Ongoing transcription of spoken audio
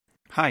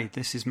Hi,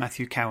 this is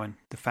Matthew Cowan,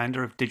 the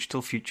founder of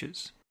Digital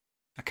Futures,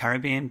 a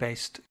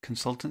Caribbean-based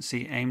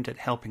consultancy aimed at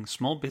helping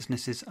small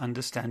businesses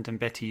understand and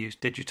better use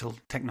digital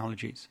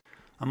technologies.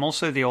 I'm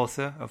also the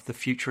author of the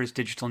Future is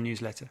Digital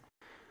newsletter.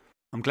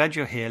 I'm glad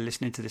you're here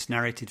listening to this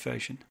narrated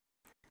version.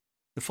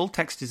 The full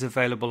text is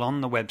available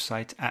on the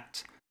website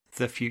at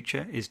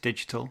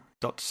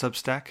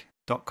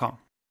thefutureisdigital.substack.com.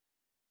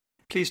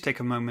 Please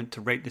take a moment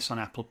to rate this on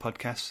Apple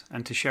Podcasts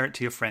and to share it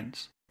to your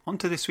friends. On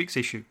to this week's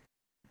issue.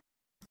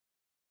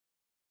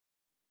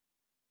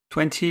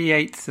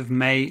 28th of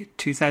May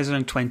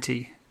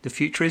 2020, the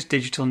Future is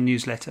Digital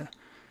newsletter,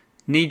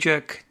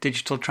 knee-jerk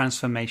digital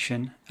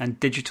transformation and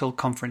digital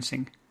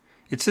conferencing.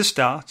 It's a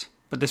start,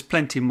 but there's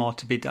plenty more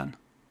to be done.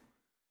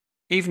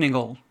 Evening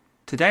all.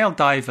 Today I'll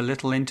dive a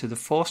little into the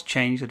forced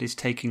change that is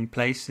taking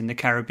place in the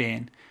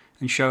Caribbean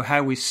and show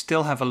how we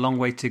still have a long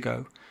way to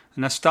go,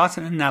 and I'll start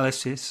an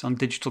analysis on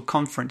digital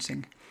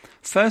conferencing.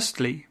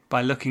 Firstly,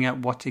 by looking at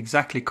what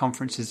exactly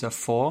conferences are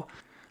for,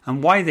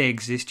 and why they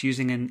exist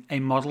using a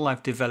model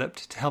I've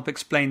developed to help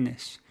explain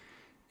this.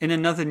 In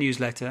another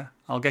newsletter,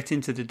 I'll get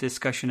into the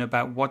discussion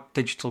about what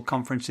digital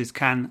conferences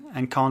can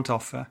and can't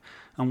offer,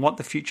 and what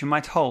the future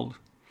might hold.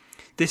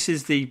 This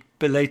is the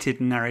belated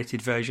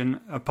narrated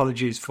version.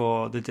 Apologies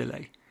for the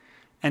delay.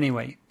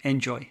 Anyway,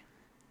 enjoy.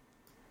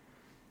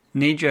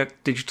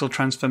 Knee-jerk digital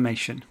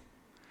transformation.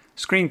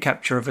 Screen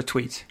capture of a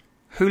tweet.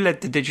 Who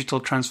led the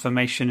digital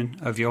transformation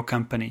of your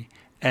company?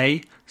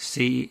 A.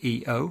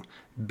 CEO.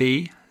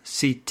 B.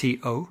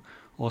 CTO,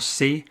 or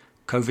C.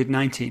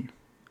 COVID-19.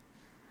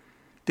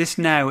 This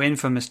now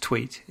infamous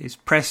tweet is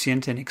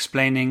prescient in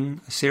explaining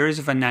a series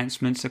of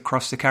announcements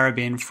across the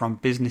Caribbean from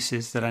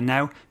businesses that are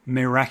now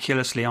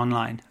miraculously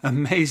online.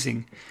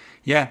 Amazing.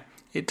 Yeah,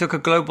 it took a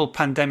global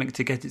pandemic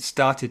to get it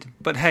started,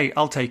 but hey,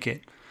 I'll take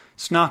it.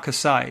 Snark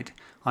aside,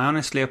 I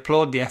honestly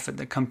applaud the effort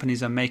that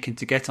companies are making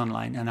to get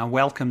online, and I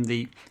welcome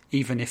the,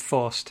 even if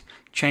forced,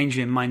 change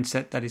in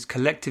mindset that is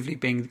collectively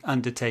being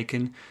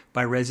undertaken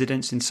by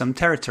residents in some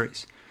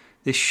territories.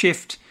 This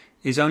shift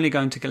is only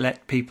going to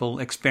let people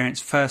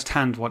experience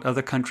firsthand what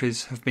other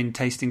countries have been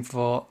tasting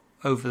for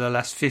over the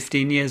last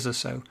 15 years or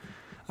so.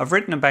 I've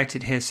written about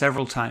it here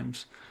several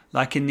times,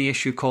 like in the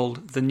issue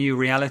called The New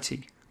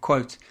Reality.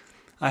 Quote,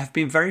 I have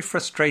been very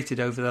frustrated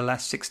over the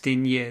last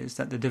 16 years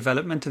that the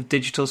development of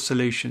digital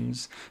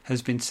solutions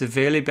has been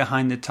severely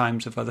behind the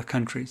times of other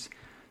countries.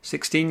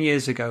 16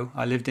 years ago,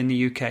 I lived in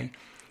the UK,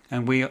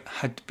 and we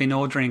had been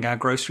ordering our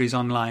groceries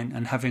online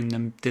and having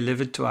them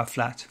delivered to our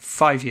flat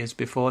 5 years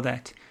before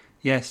that.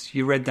 Yes,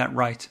 you read that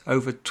right.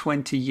 Over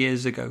 20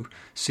 years ago,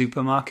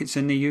 supermarkets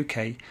in the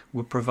UK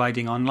were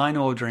providing online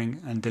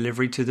ordering and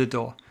delivery to the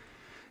door.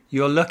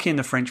 You're lucky in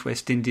the French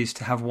West Indies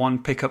to have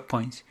one pickup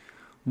point,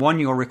 one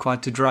you're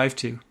required to drive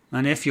to,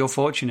 and if you're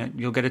fortunate,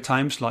 you'll get a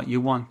time slot you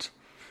want.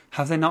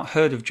 Have they not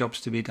heard of jobs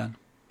to be done?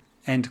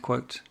 End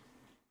quote.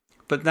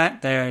 But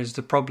that there is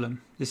the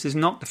problem. This is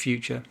not the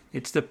future,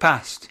 it's the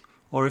past.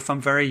 Or if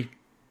I'm very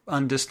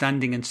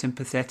understanding and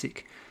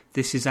sympathetic,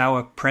 this is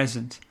our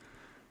present.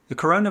 The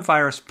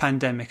coronavirus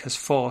pandemic has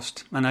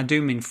forced, and I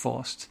do mean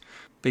forced,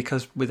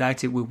 because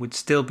without it we would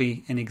still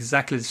be in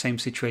exactly the same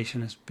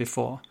situation as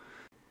before,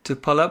 to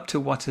pull up to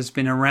what has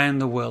been around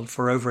the world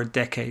for over a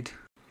decade.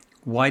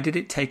 Why did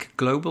it take a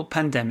global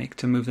pandemic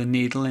to move the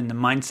needle in the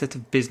mindset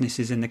of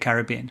businesses in the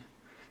Caribbean?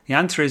 The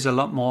answer is a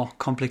lot more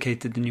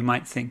complicated than you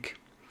might think.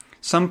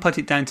 Some put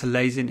it down to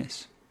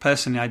laziness.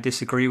 Personally, I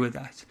disagree with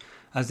that,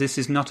 as this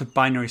is not a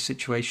binary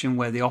situation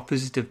where the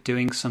opposite of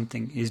doing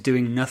something is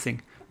doing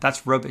nothing.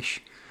 That's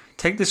rubbish.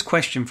 Take this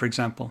question, for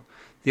example.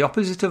 The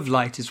opposite of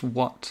light is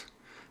what?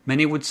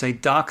 Many would say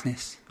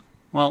darkness.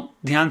 Well,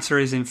 the answer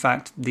is in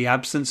fact the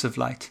absence of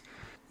light.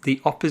 The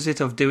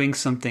opposite of doing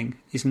something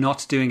is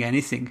not doing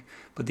anything,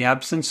 but the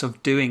absence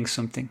of doing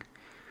something,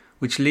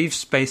 which leaves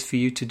space for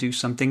you to do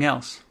something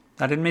else.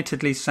 That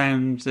admittedly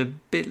sounds a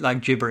bit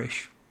like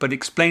gibberish, but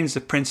explains the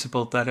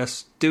principle that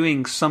us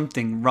doing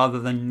something rather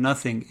than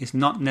nothing is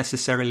not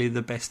necessarily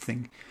the best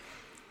thing.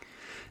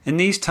 In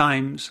these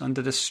times,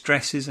 under the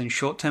stresses and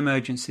short-term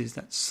urgencies,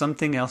 that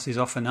something else is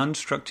often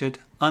unstructured,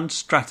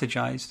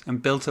 unstrategized,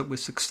 and built up with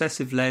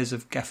successive layers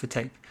of gaffer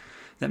tape,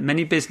 that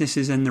many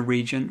businesses in the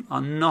region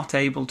are not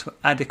able to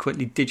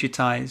adequately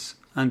digitize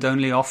and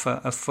only offer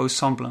a faux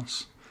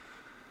semblance.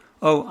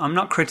 Oh, I'm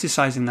not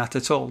criticizing that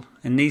at all.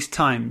 In these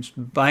times,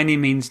 by any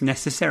means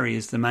necessary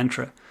is the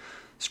mantra.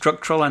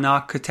 Structural and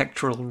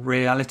architectural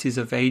realities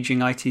of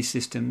aging IT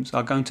systems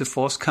are going to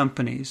force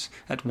companies,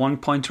 at one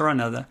point or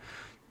another,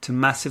 to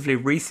massively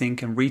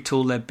rethink and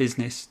retool their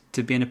business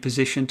to be in a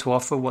position to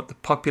offer what the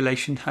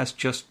population has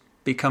just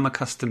become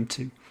accustomed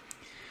to.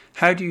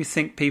 How do you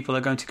think people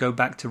are going to go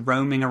back to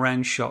roaming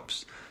around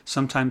shops,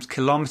 sometimes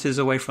kilometers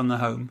away from the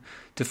home,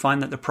 to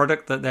find that the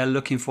product that they're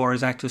looking for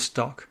is out of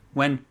stock,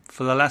 when,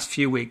 for the last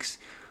few weeks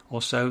or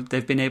so,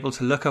 they've been able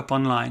to look up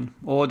online,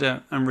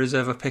 order and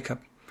reserve a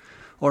pickup,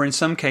 or in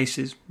some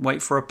cases,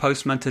 wait for a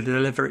postman to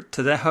deliver it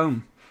to their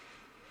home?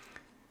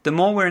 The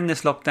more we're in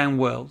this lockdown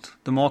world,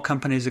 the more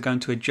companies are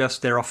going to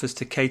adjust their offers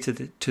to cater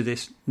to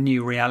this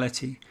new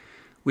reality.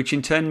 which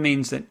in turn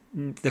means that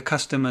the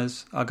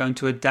customers are going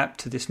to adapt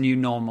to this new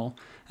normal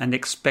and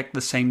expect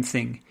the same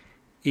thing,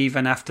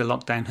 even after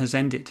lockdown has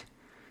ended.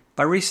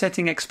 By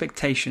resetting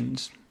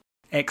expectations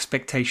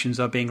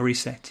are being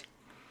reset.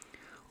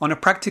 On a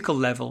practical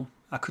level,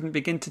 I couldn't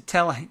begin to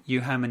tell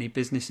you how many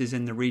businesses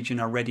in the region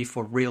are ready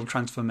for real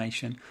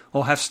transformation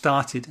or have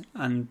started,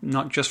 and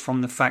not just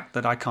from the fact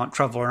that I can't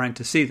travel around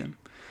to see them.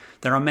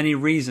 There are many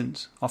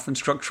reasons, often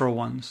structural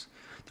ones.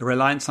 The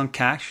reliance on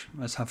cash,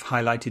 as I've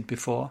highlighted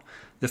before,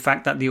 the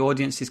fact that the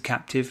audience is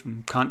captive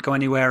and can't go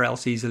anywhere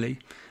else easily,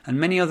 and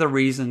many other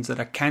reasons that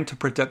are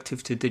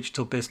counterproductive to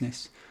digital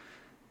business.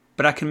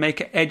 But I can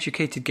make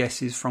educated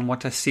guesses from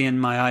what I see in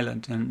my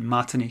island and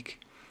Martinique.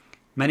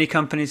 Many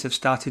companies have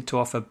started to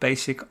offer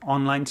basic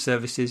online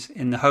services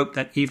in the hope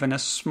that even a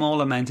small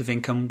amount of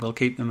income will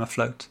keep them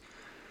afloat.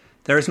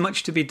 There is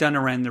much to be done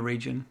around the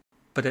region,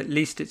 but at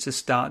least it's a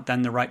start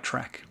down the right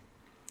track.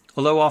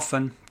 Although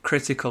often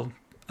critical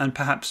and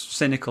perhaps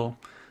cynical,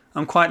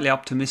 I'm quietly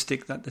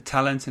optimistic that the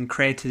talent and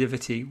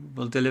creativity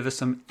will deliver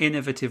some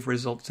innovative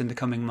results in the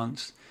coming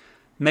months.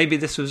 Maybe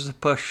this was a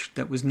push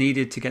that was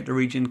needed to get the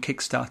region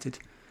kick-started.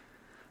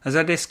 As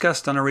I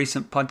discussed on a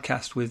recent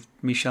podcast with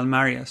Michelle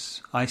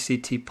Marius,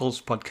 ICT Pulse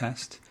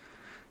podcast,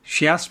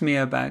 she asked me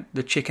about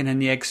the chicken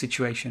and the egg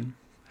situation.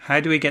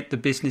 How do we get the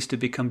business to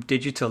become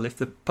digital if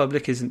the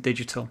public isn't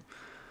digital?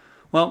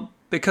 Well,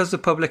 because the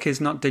public is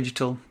not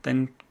digital,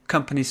 then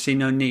companies see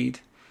no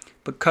need.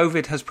 But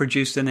COVID has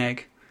produced an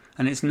egg,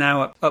 and it's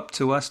now up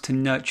to us to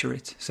nurture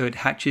it so it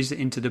hatches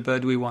into the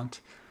bird we want.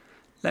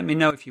 Let me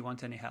know if you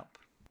want any help.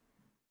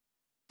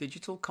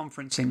 Digital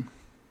conferencing.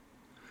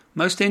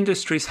 Most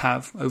industries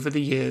have, over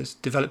the years,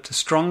 developed a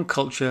strong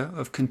culture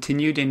of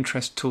continued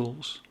interest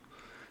tools.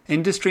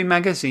 Industry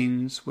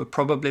magazines were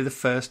probably the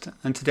first,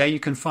 and today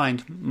you can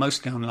find,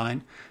 mostly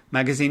online,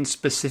 magazines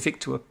specific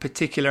to a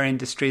particular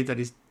industry that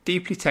is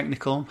deeply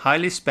technical,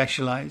 highly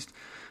specialized,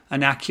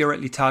 and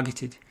accurately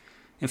targeted.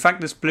 In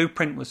fact, this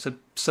blueprint was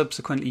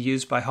subsequently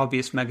used by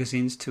hobbyist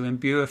magazines to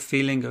imbue a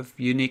feeling of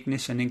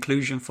uniqueness and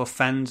inclusion for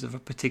fans of a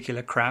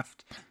particular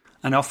craft,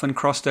 and often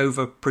crossed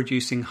over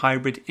producing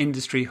hybrid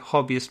industry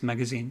hobbyist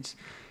magazines.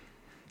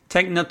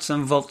 Take Nuts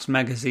and Bolts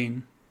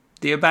magazine.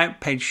 The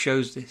About page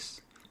shows this.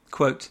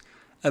 Quote,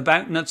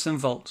 About Nuts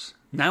and Bolts,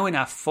 now in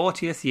our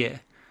 40th year.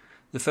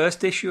 The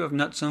first issue of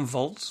Nuts and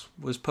Bolts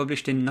was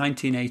published in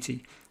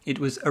 1980. It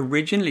was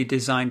originally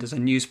designed as a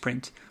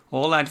newsprint,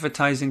 all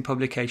advertising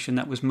publication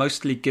that was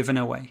mostly given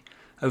away.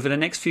 Over the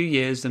next few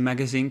years, the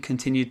magazine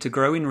continued to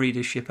grow in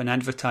readership and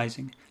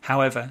advertising.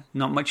 However,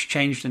 not much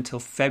changed until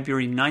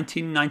February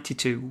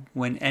 1992,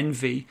 when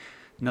NV,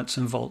 Nuts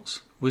and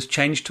Bolts, was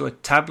changed to a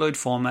tabloid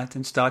format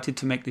and started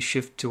to make the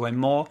shift to a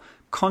more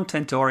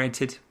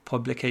content-oriented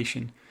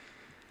publication.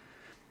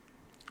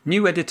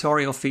 New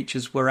editorial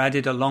features were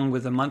added along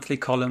with the monthly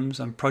columns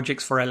and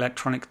projects for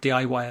electronic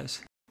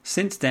DIYers.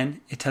 Since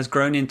then, it has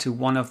grown into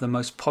one of the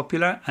most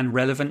popular and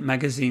relevant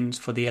magazines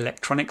for the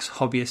electronics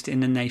hobbyist in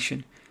the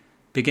nation.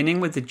 Beginning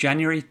with the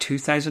January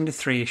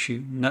 2003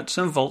 issue, Nuts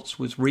and Bolts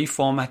was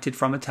reformatted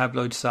from a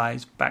tabloid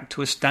size back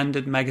to a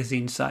standard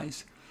magazine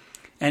size.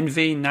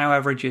 NV now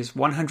averages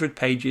 100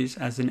 pages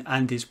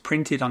and is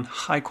printed on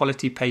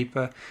high-quality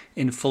paper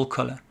in full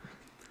colour.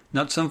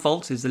 Nuts and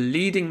Bolts is the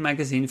leading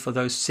magazine for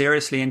those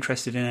seriously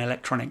interested in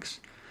electronics.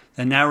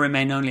 There now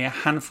remain only a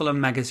handful of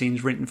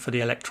magazines written for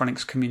the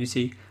electronics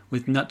community,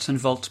 with Nuts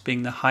and Bolts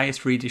being the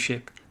highest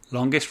readership,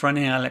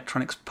 longest-running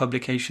electronics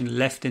publication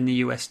left in the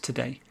US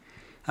today.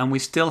 And we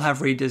still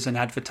have readers and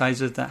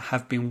advertisers that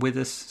have been with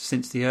us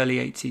since the early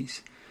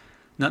 80s.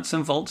 Nuts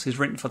and Bolts is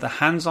written for the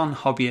hands-on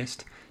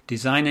hobbyist,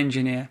 design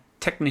engineer,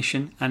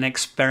 technician and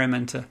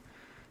experimenter.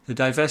 The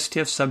diversity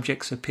of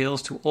subjects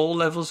appeals to all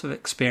levels of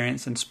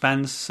experience and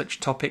spans such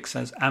topics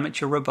as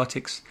amateur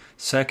robotics,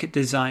 circuit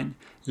design,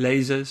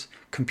 lasers,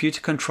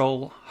 computer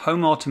control,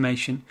 home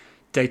automation,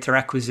 data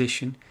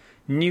acquisition,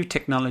 new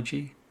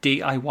technology,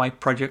 DIY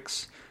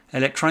projects,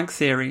 electronic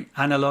theory,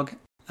 analog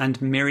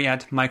and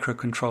myriad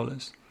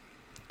microcontrollers.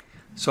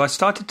 So I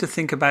started to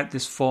think about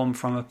this form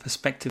from a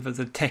perspective of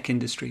the tech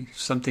industry,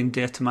 something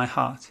dear to my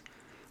heart.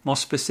 More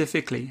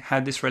specifically, how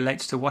this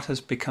relates to what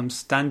has become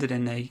standard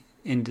in the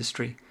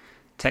industry,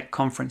 tech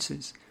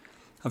conferences.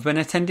 I've been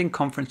attending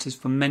conferences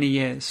for many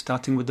years,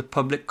 starting with the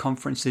public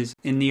conferences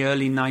in the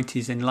early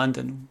 90s in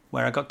London,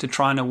 where I got to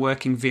try on a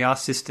working VR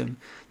system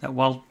that,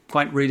 while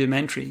quite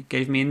rudimentary,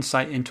 gave me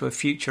insight into a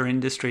future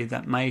industry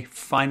that may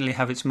finally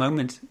have its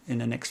moment in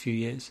the next few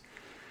years.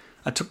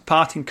 I took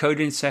part in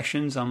coding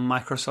sessions on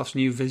Microsoft's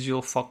new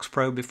Visual Fox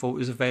Pro before it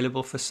was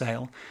available for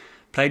sale,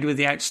 played with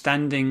the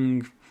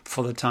outstanding,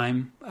 for the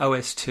time,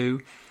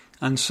 OS2,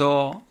 and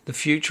saw the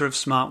future of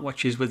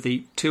smartwatches with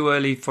the too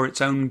early for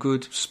its own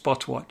good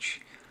Spot Watch.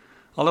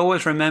 I'll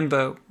always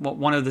remember what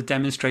one of the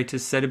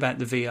demonstrators said about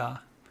the VR,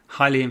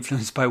 highly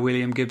influenced by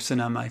William Gibson,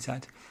 I might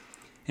add.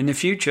 In the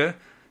future,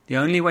 the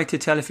only way to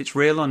tell if it's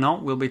real or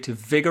not will be to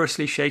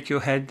vigorously shake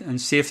your head and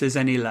see if there's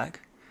any lag.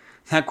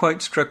 That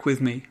quote struck with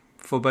me,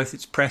 for both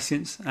its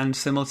prescience and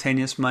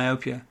simultaneous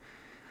myopia.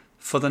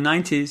 For the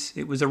 90s,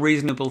 it was a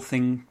reasonable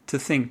thing to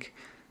think,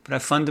 but I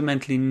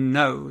fundamentally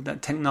know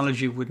that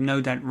technology would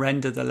no doubt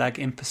render the lag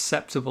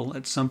imperceptible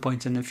at some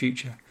point in the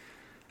future.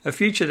 A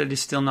future that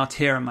is still not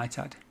here, I might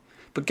add.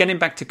 But getting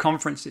back to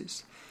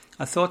conferences,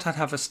 I thought I'd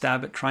have a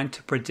stab at trying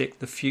to predict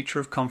the future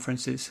of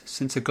conferences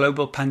since a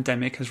global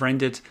pandemic has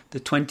rendered the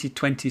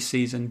 2020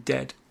 season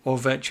dead or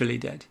virtually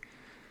dead.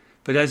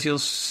 But as you'll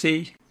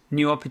see,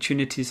 new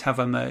opportunities have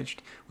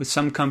emerged, with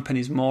some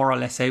companies more or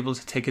less able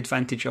to take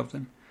advantage of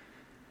them.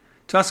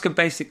 To ask a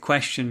basic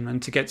question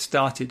and to get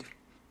started,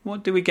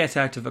 what do we get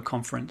out of a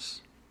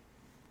conference?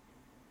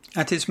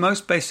 At its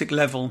most basic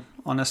level,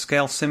 on a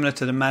scale similar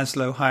to the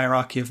Maslow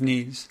hierarchy of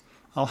needs,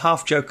 I'll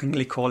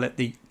half-jokingly call it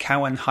the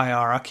Cowan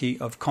hierarchy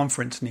of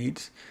conference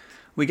needs,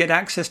 we get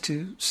access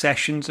to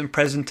sessions and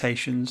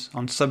presentations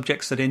on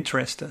subjects that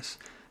interest us,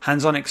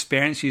 hands-on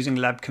experience using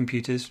lab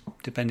computers,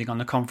 depending on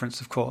the conference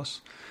of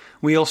course.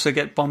 We also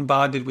get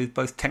bombarded with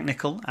both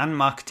technical and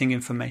marketing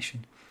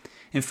information.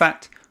 In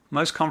fact,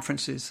 most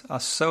conferences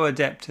are so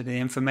adept at the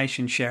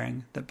information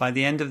sharing that by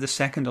the end of the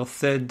second or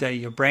third day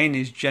your brain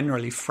is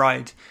generally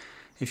fried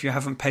if you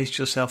haven't paced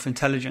yourself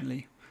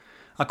intelligently.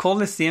 I call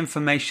this the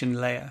information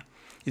layer.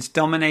 It's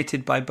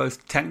dominated by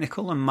both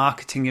technical and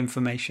marketing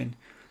information.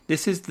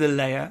 This is the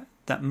layer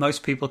that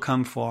most people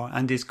come for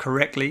and is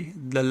correctly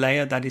the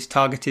layer that is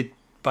targeted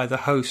by the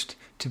host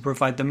to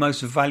provide the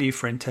most value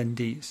for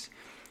attendees.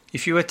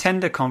 If you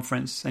attend a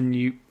conference and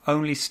you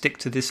only stick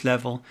to this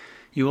level,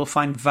 you will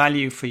find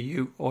value for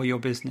you or your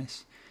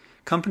business.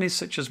 Companies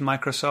such as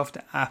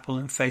Microsoft, Apple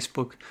and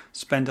Facebook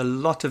spend a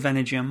lot of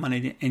energy and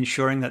money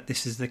ensuring that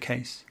this is the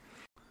case.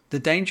 The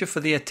danger for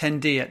the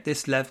attendee at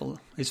this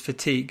level is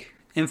fatigue.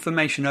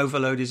 Information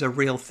overload is a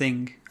real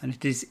thing, and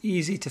it is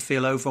easy to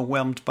feel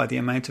overwhelmed by the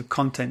amount of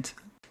content.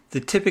 The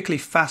typically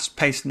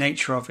fast-paced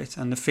nature of it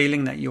and the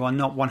feeling that you are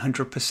not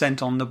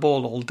 100% on the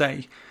ball all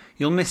day,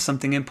 you'll miss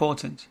something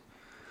important.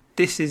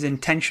 This is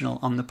intentional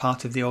on the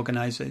part of the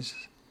organisers.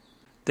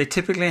 They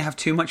typically have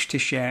too much to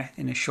share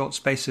in a short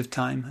space of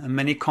time, and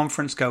many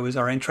conference goers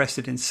are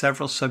interested in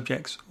several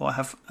subjects or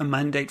have a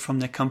mandate from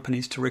their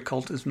companies to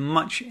record as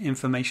much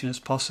information as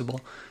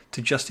possible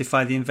to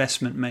justify the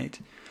investment made.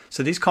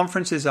 So these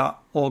conferences are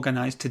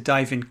organised to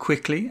dive in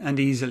quickly and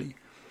easily.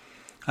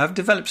 I have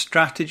developed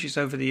strategies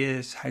over the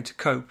years how to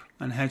cope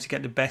and how to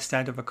get the best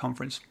out of a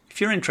conference. If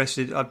you're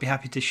interested, I'd be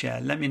happy to share.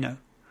 Let me know.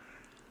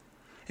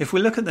 If we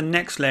look at the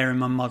next layer in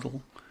my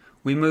model,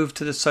 we move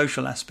to the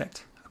social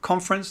aspect.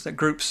 Conference that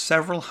groups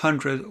several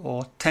hundred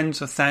or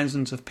tens of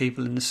thousands of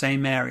people in the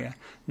same area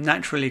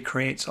naturally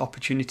creates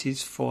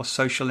opportunities for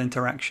social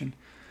interaction.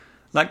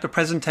 Like the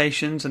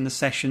presentations and the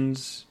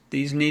sessions,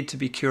 these need to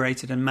be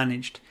curated and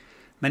managed.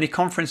 Many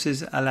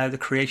conferences allow the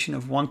creation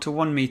of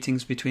one-to-one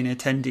meetings between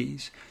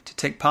attendees to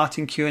take part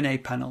in Q&A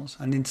panels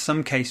and in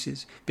some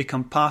cases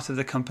become part of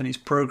the company's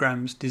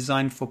programs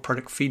designed for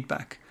product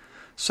feedback.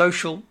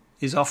 Social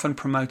is often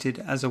promoted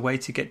as a way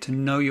to get to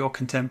know your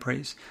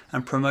contemporaries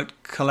and promote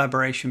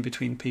collaboration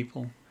between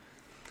people.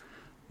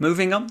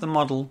 Moving up the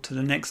model to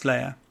the next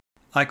layer,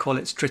 I call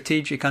it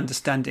strategic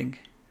understanding.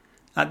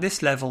 At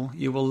this level,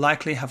 you will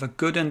likely have a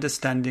good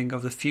understanding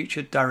of the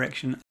future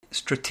direction,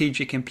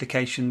 strategic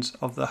implications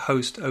of the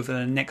host over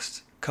the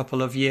next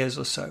couple of years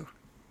or so.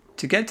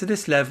 To get to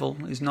this level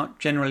is not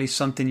generally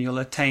something you'll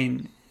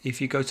attain if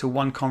you go to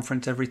one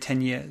conference every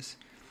 10 years.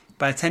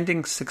 By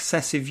attending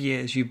successive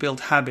years, you build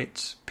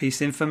habits,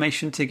 piece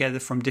information together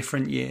from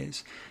different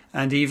years,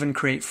 and even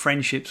create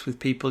friendships with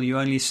people you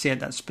only see at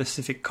that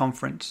specific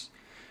conference.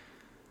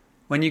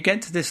 When you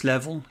get to this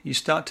level, you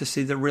start to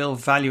see the real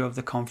value of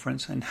the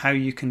conference and how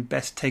you can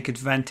best take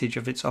advantage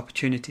of its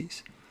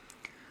opportunities.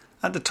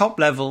 At the top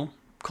level,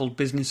 called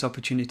business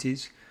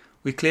opportunities,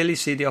 we clearly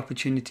see the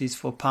opportunities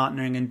for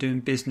partnering and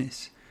doing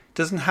business. It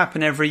doesn't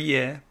happen every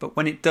year, but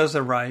when it does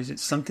arise,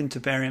 it's something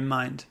to bear in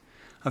mind.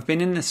 I've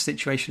been in this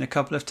situation a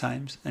couple of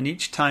times, and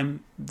each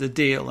time the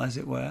deal, as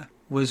it were,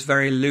 was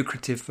very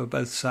lucrative for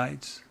both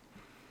sides.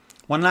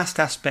 One last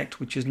aspect,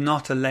 which is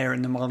not a layer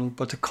in the model,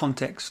 but a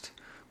context.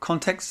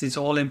 Context is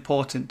all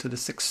important to the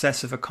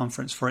success of a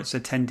conference for its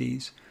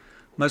attendees.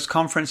 Most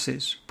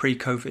conferences,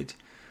 pre-COVID,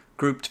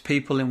 grouped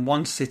people in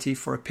one city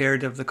for a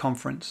period of the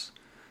conference.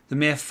 The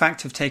mere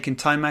fact of taking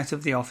time out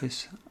of the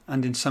office,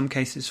 and in some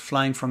cases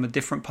flying from a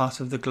different part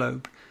of the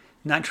globe,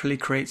 naturally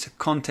creates a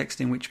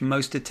context in which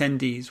most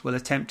attendees will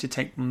attempt to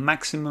take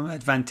maximum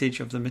advantage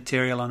of the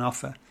material on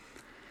offer.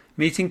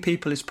 Meeting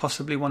people is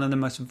possibly one of the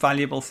most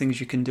valuable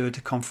things you can do at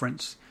a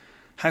conference.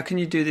 How can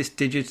you do this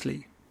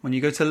digitally? When you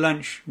go to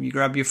lunch, you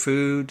grab your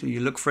food, or you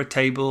look for a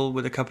table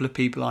with a couple of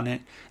people on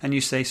it, and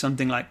you say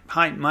something like,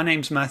 "Hi, my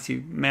name's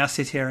Matthew, may I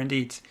sit here and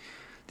eat?"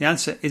 The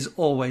answer is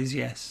always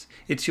yes.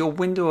 It's your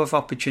window of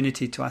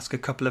opportunity to ask a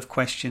couple of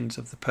questions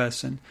of the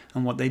person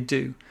and what they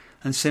do,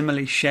 and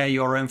similarly share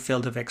your own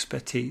field of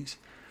expertise.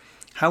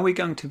 How are we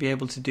going to be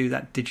able to do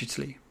that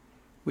digitally?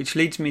 Which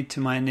leads me to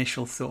my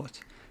initial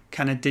thought.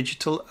 Can a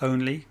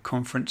digital-only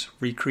conference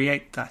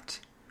recreate that?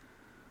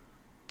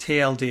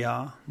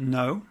 TLDR,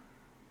 no.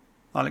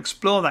 I'll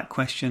explore that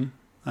question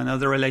and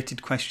other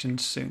related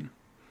questions soon.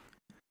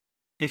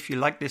 If you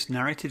like this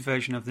narrated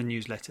version of the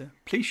newsletter,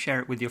 please share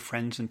it with your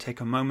friends and take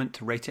a moment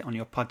to rate it on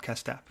your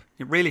podcast app.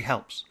 It really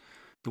helps.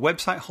 The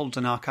website holds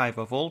an archive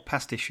of all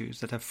past issues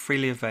that are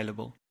freely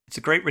available. It's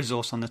a great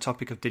resource on the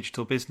topic of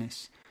digital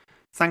business.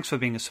 Thanks for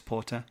being a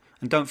supporter,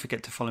 and don't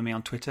forget to follow me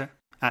on Twitter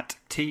at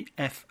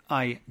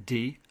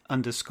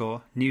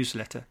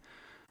TFID_newsletter,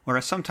 where I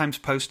sometimes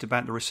post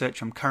about the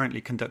research I'm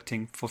currently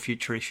conducting for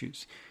future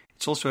issues.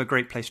 It's also a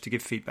great place to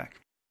give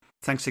feedback.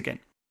 Thanks again.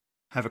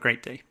 Have a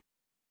great day.